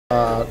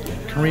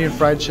Korean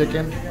fried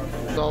chicken.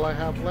 That's all I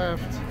have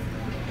left.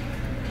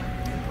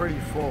 I'm pretty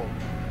full.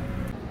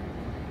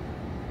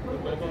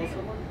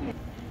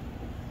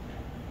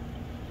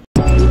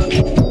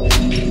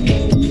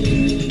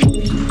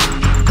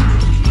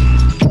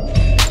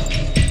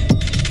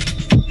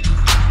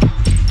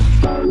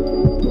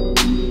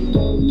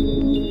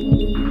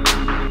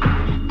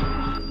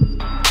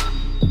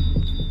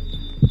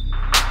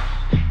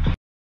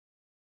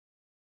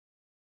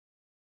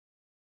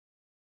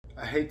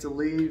 I hate to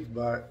leave,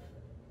 but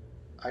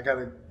I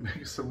gotta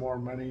make some more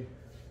money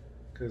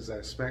because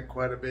I spent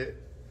quite a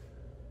bit.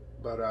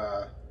 But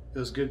it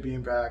was good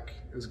being back.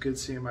 It was good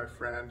seeing my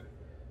friend.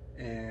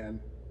 And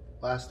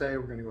last day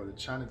we're gonna go to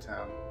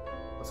Chinatown.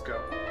 Let's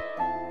go.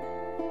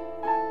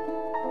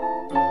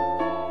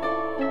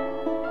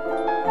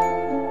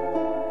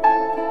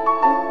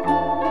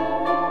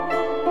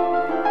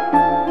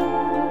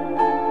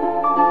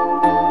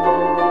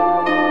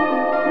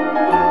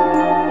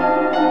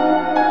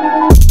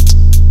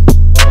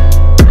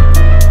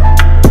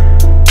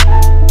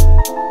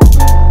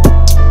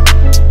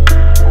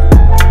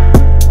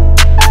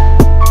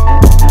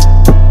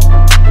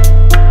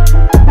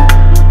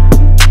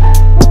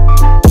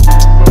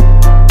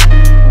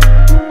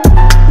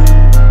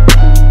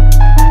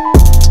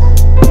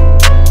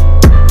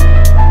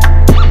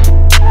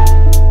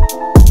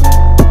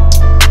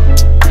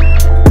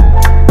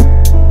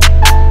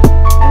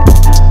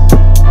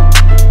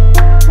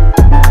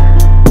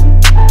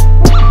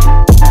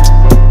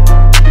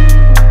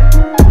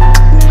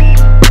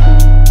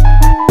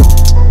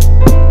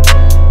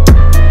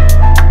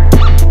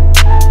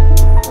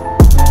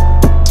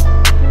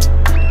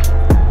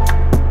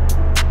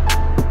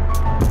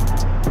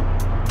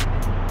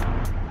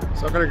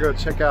 So I'm gonna go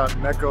check out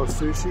Neko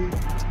Sushi.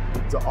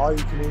 It's an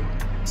all-you-can-eat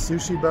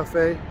sushi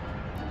buffet,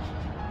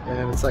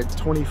 and it's like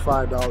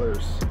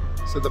 $25.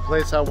 So the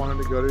place I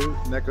wanted to go to,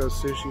 Neko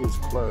Sushi, is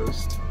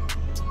closed.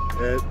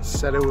 It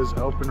said it was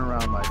open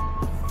around like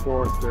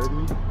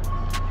 4:30,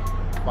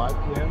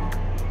 5 p.m.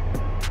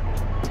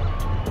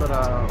 But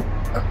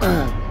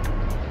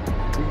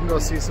we can go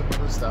see some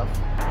other stuff.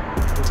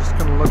 We're just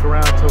gonna look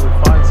around until we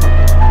find something.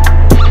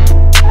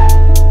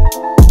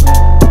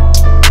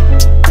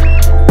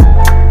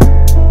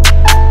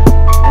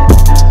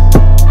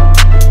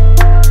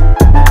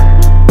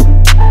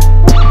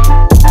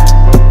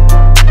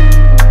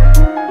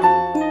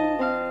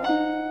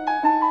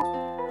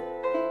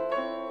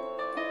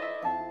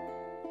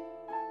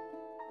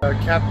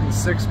 Captain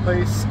Six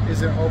place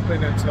isn't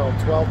open until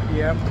 12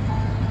 p.m.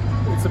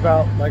 It's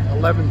about like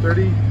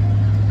 11:30.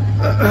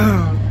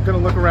 Gonna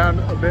look around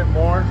a bit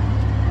more,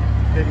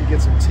 maybe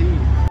get some tea.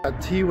 A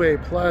Teaway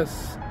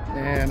Plus,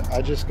 and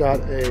I just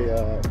got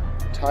a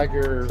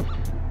Tiger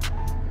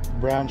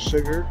brown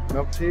sugar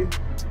milk tea,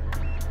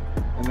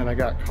 and then I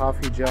got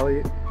coffee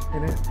jelly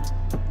in it.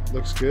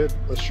 Looks good.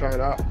 Let's try it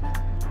out.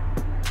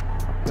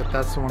 But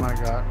that's the one I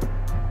got.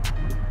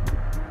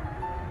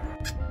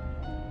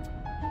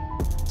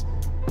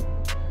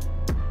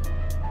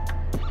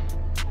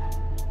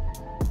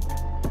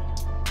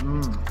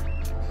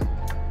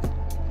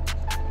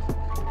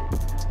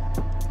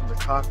 The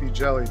coffee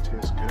jelly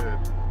tastes good.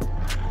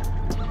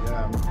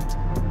 Yeah.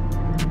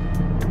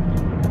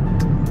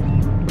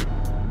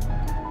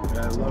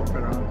 Yeah, I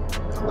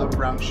love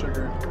brown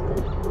sugar.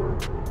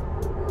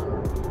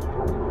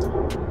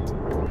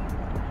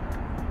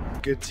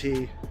 Good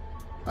tea.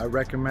 I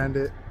recommend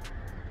it.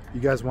 You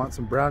guys want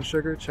some brown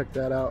sugar? Check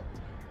that out.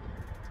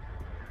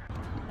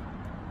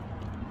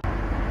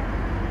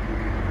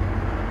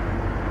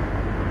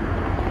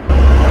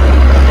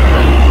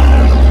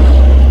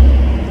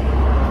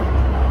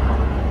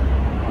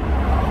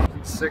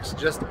 Six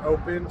just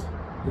opened.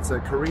 It's a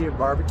Korean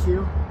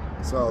barbecue,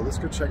 so let's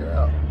go check it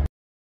out.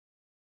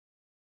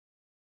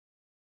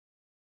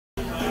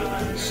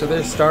 So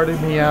they started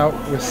me out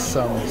with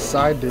some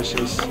side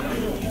dishes.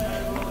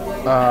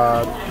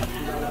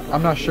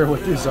 I'm not sure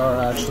what these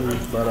are actually,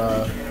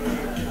 but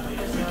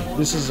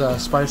this is a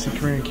spicy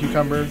Korean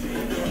cucumber,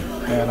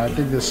 and I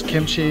think this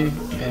kimchi,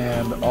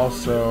 and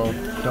also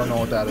don't know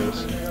what that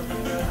is.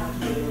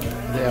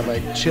 They have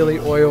like chili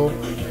oil.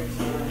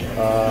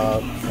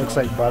 Looks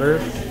like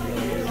butter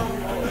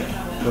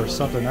or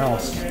something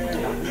else.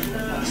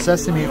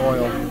 Sesame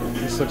oil.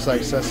 This looks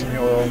like sesame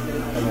oil,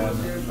 and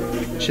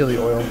then chili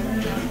oil.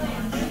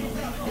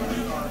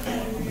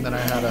 And then I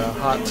had a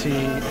hot tea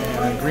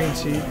and a green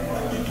tea.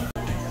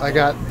 I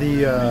got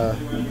the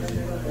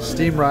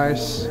steamed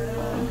rice.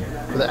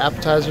 For the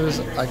appetizers,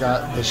 I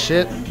got the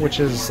shit, which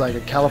is like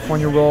a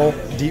California roll,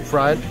 deep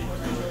fried.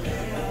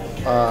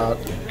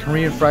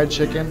 Korean fried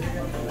chicken.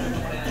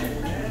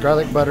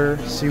 Garlic butter,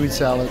 seaweed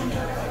salad,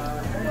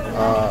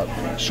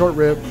 short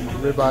rib,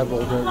 ribeye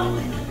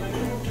bulgogi,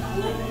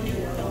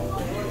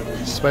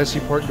 spicy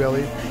pork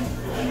belly,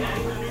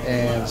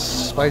 and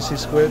spicy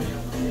squid,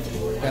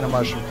 and a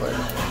mushroom plate.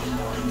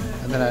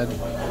 And then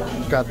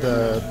I got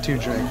the 2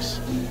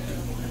 drinks.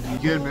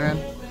 Good, man.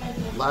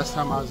 Last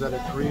time I was at a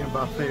Korean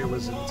buffet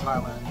was in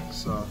Thailand,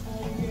 so.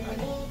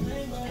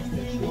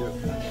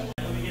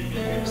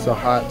 So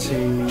hot tea,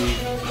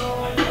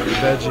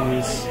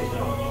 veggies.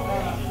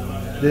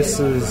 This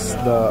is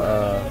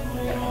the,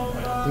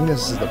 I think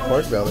this is the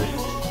pork belly.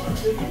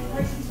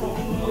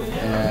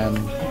 And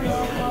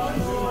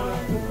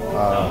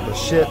the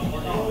shit.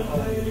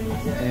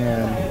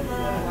 And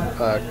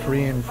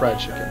Korean fried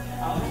chicken.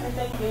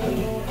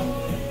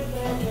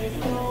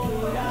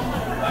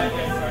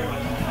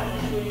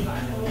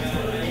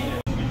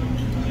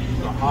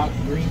 The hot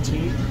green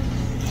tea.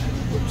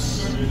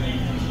 Oops.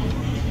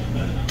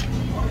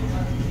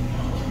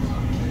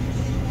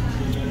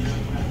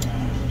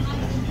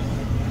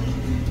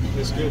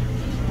 It's good.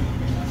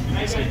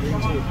 It's like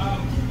green tea.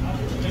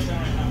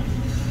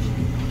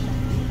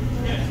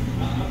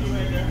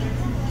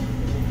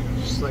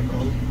 Just like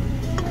all.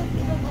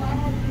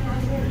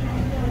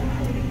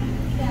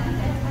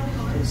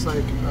 It's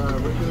like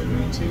regular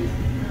green tea.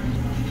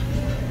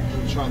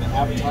 We'll try the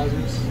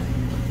appetizers.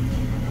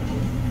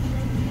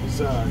 It's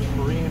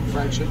Korean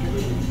fried chicken.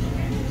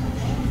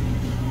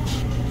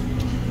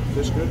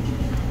 It's good.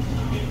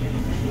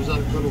 There's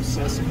like little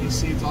sesame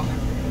seeds on it.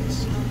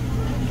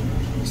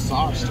 The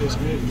sauce tastes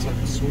good. It's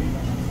like sweet.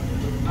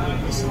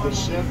 This is the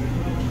shit.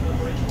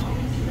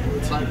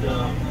 It's like it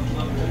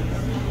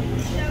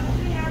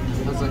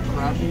has like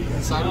crab meat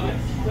inside of it.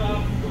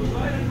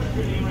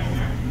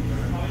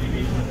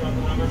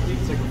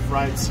 It's like a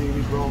fried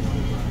seaweed roll.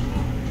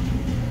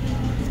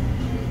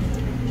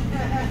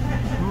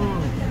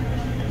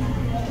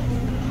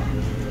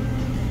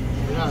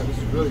 Yeah, this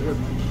is really good.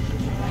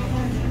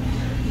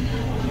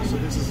 So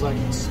this is like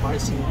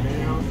spicy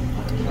mayo,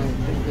 and I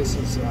think this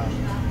is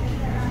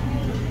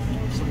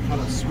some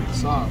kind of sweet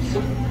sauce.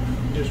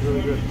 It's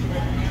really good.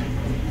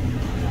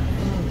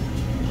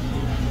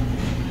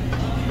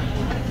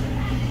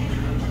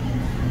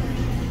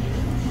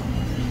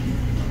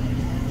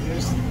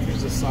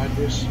 Here's a side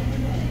dish.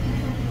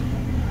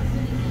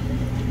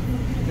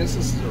 This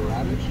is a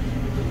radish.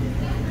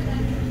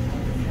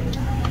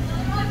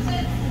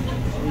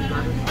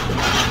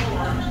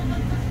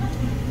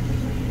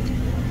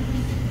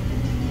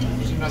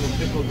 There's another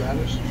pickled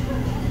radish.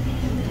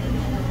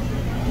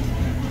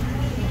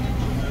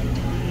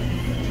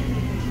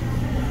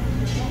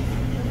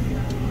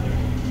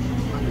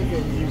 I think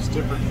they use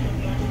different.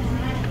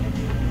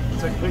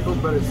 It's like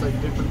pickled, but it's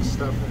like different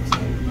stuff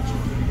inside.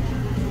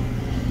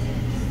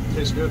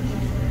 Tastes good.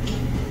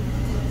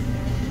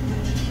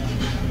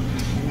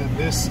 And then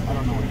this, I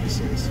don't know what this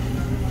is.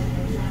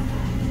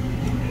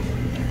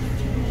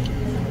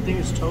 I think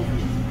it's tofu.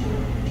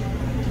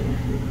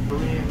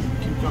 Korean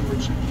cucumber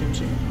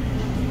kimchi.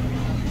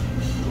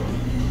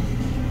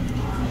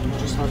 It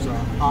just has a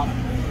hot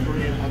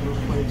Korean heather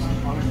flakes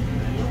on it.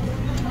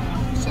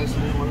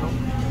 Sesame oil.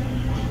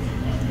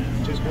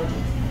 Tastes good.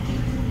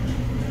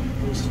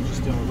 This is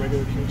just a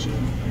regular kimchi.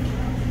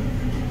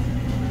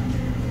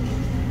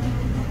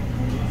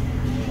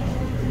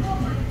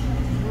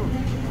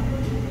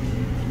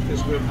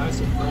 Tastes good, nice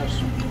and fresh.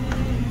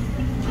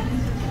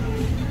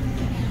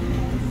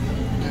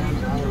 And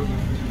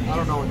I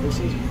don't know what this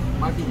is.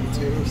 Might be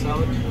potato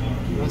salad.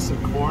 That's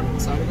some corn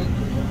inside of it.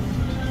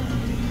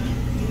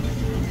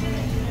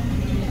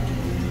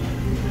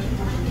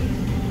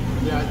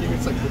 Yeah, I think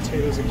it's like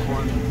potatoes and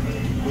corn.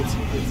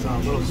 It's a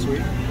little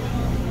sweet.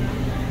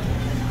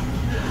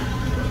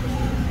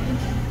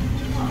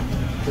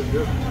 It's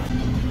good.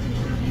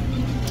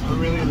 I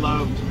really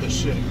love the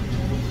shit.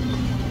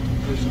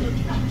 It's good.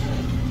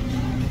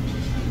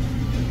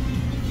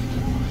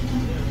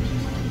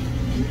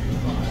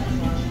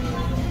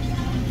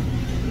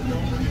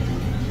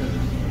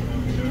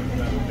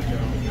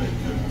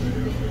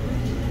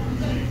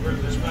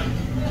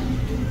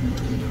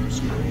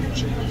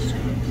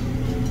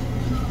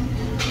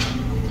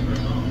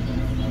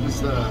 This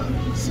is the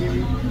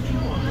seaweed.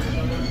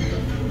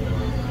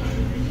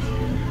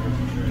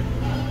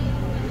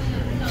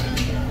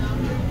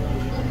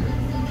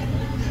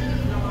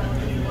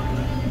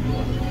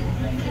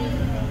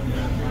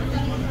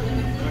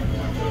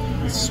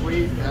 It's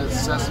sweet, it has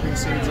sesame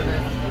seeds in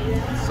it,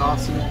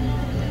 saucy.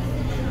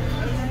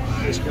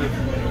 It's good.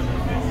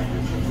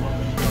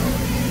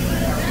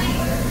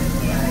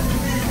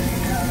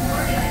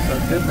 So I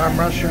dip my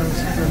mushrooms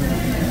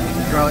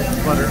in garlic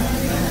butter.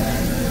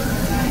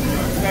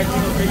 Are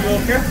you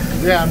okay?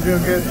 Yeah, I'm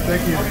doing good.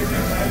 Thank you.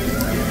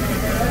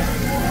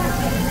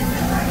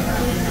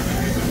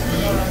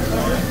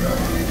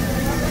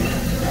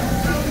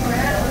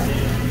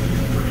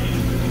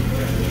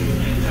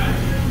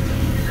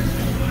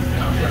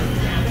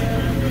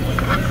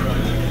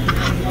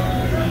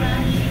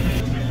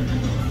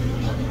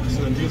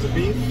 So here's a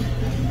beef.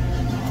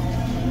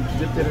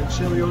 Dipped it in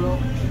chili oil.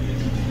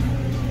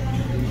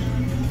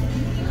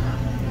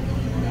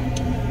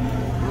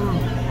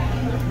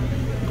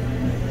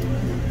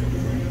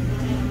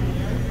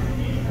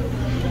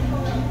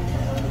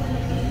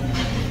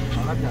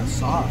 That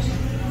sauce.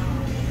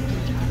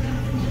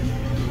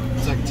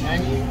 It's like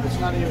tangy. It's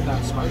not even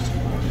that spicy.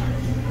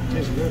 It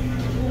tastes good.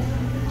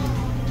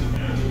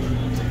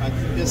 I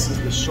think this is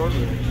the short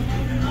rib.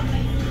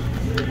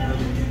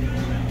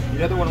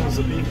 The other one was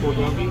the beef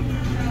bulgogi.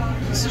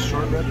 This is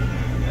short rib.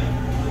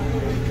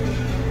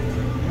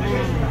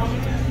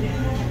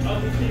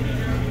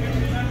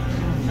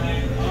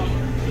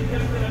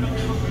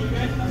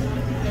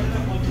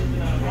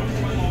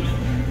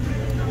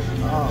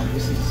 Oh,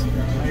 this is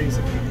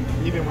amazing.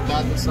 Even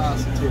without the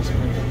sauce, it tastes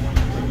great.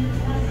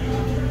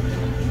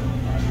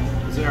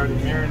 Is it already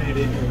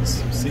marinated in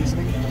some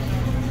seasoning?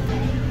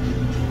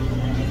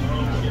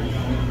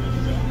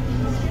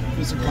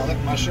 This is garlic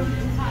mushroom.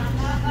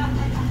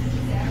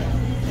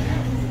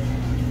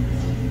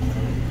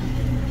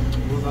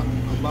 I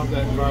love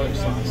that garlic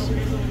sauce.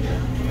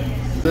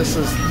 This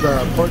is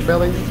the pork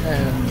belly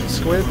and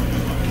squid,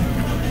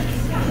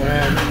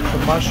 and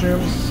the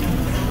mushrooms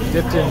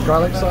dipped in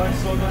garlic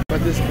sauce.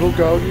 But this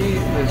bulgogi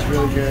is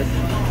really good,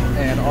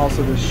 and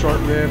also this short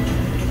rib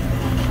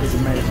is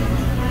amazing.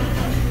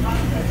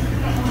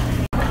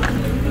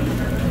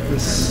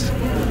 This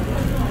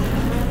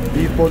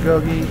beef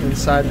bulgogi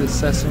inside this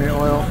sesame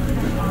oil.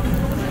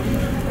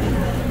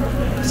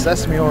 The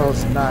sesame oil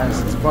is nice.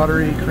 It's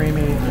buttery,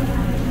 creamy.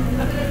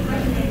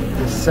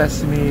 The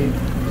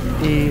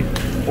sesame-y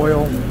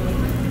oil.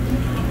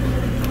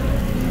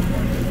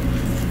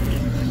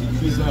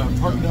 These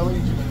pork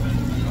belly.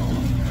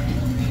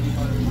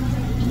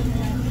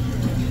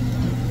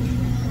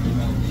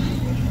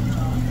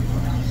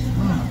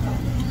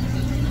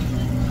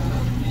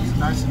 It's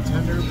nice and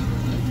tender.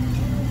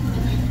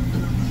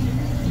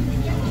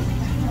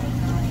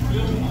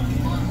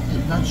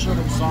 Not sure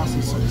what sauce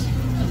this is.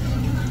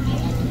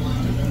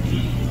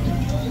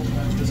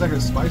 It's like a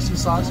spicy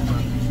sauce,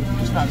 but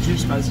it's not too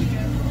spicy.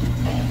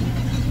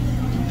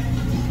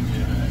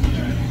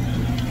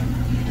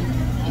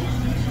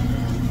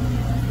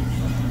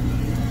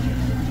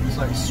 It's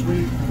like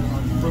sweet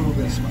and a little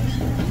bit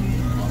spicy.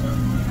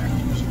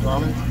 There's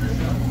garlic.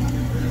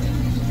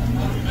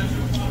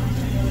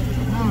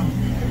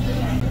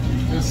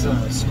 This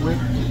squid.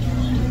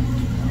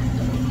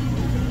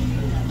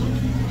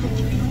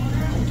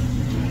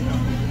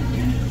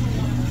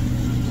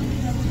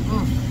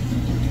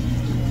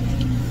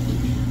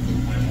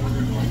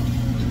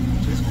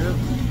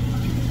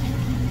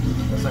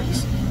 It's like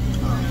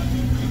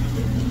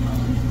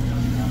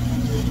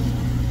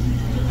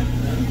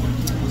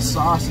the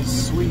sauce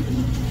is sweet.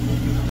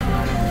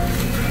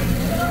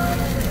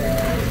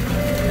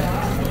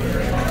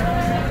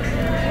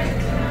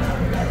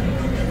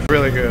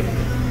 Really good.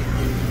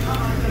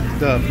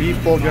 The beef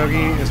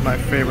bulgogi is my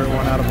favorite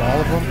one out of all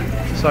of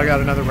them, so I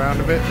got another round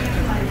of it.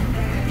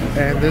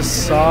 And this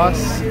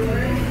sauce,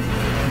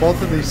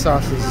 both of these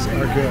sauces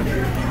are good.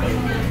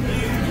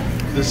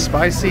 The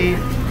spicy,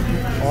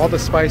 all the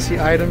spicy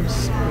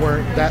items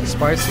weren't that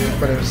spicy,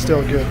 but it was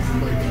still good.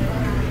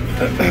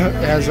 Like, it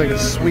has like a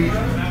sweet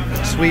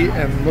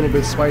and a little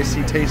bit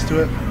spicy taste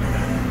to it.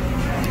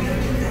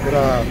 But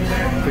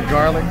the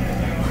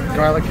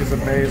garlic is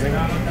amazing.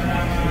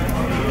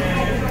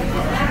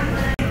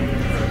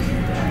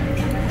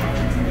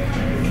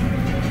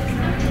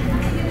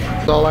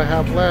 That's all I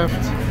have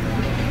left.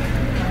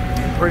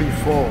 I'm pretty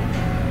full.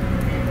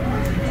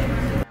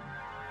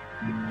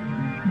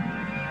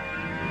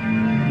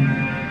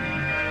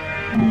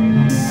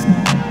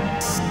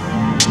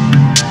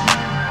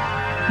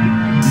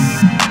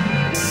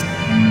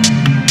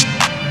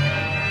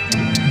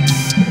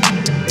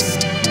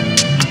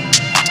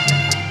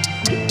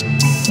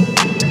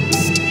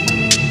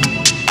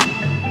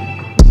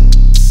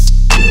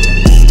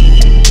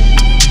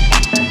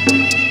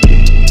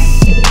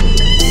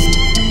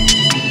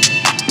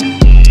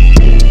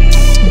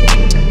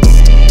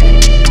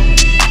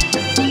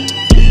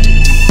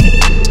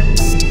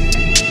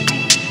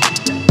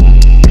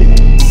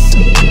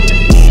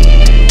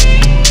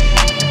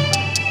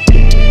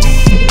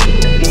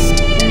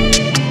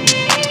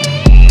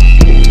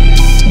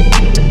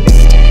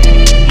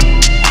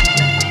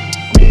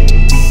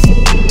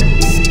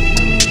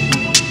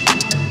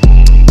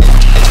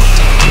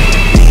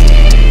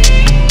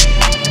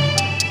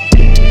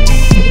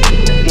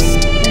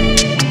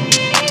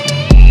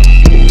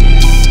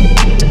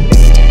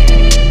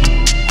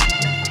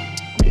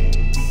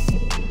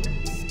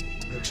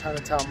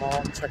 Chinatown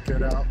Mall, check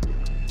it out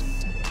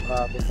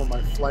before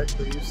my flight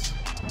leaves.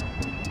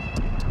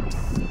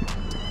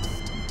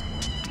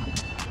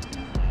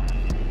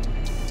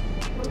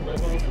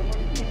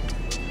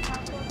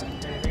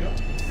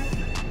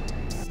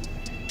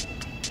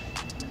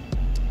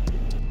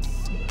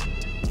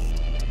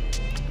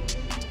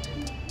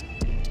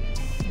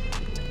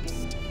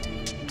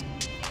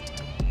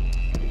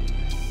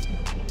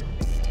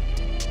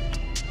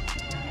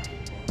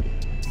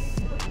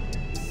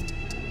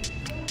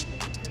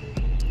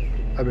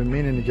 I've been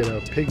meaning to get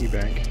a piggy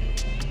bank.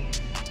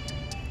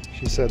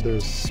 She said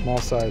there's small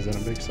size and a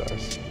big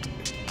size.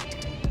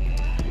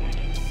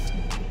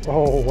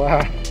 Oh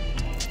wow.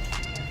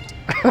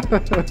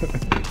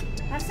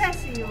 What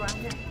size do you want?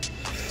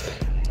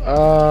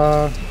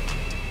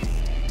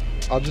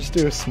 I'll just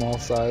do a small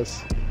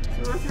size.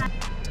 Small size.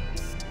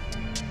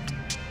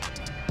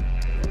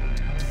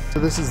 So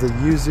this is the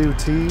yuzu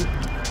tea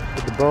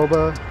with the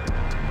boba,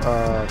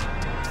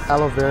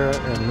 aloe vera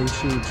and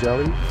lychee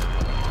jelly.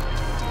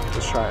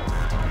 Let's try it.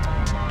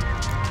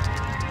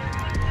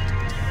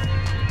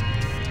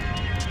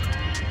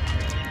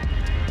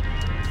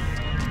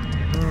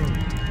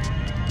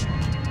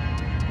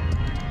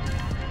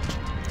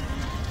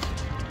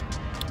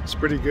 It's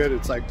pretty good.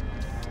 It's like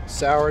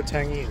sour,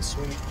 tangy, and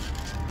sweet,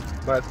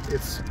 but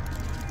it's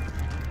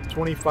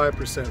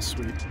 25%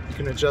 sweet. You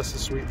can adjust the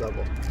sweet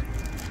level.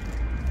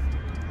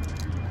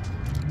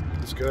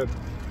 It's good.